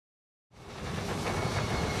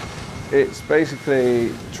It's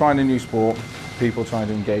basically trying a new sport, people trying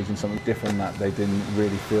to engage in something different that they didn't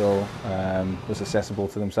really feel was accessible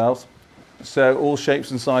to themselves. So all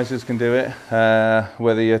shapes and sizes can do it,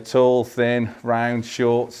 whether you're tall, thin, round,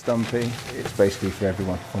 short, stumpy. It's basically for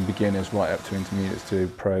everyone, from beginners right up to intermediates to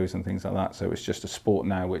pros and things like that. So it's just a sport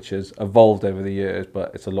now which has evolved over the years,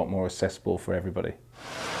 but it's a lot more accessible for everybody.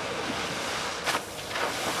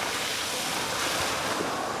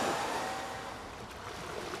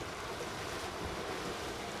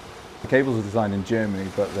 The cables are designed in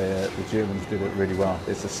Germany, but the Germans did it really well.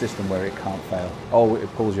 It's a system where it can't fail. Oh,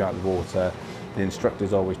 it pulls you out of the water. The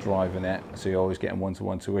instructor's always driving it, so you're always getting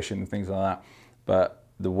one-to-one tuition and things like that. But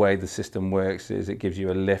the way the system works is it gives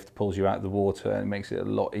you a lift, pulls you out of the water, and it makes it a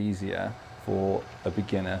lot easier for a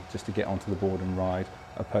beginner just to get onto the board and ride,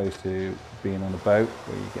 opposed to being on a boat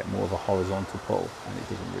where you get more of a horizontal pull, and it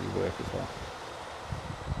doesn't really work as well.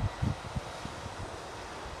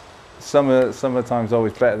 Summertime's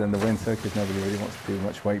always better than the winter because nobody really wants to do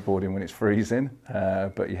much wakeboarding when it's freezing.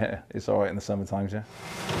 But yeah, it's all right in the summer times, yeah.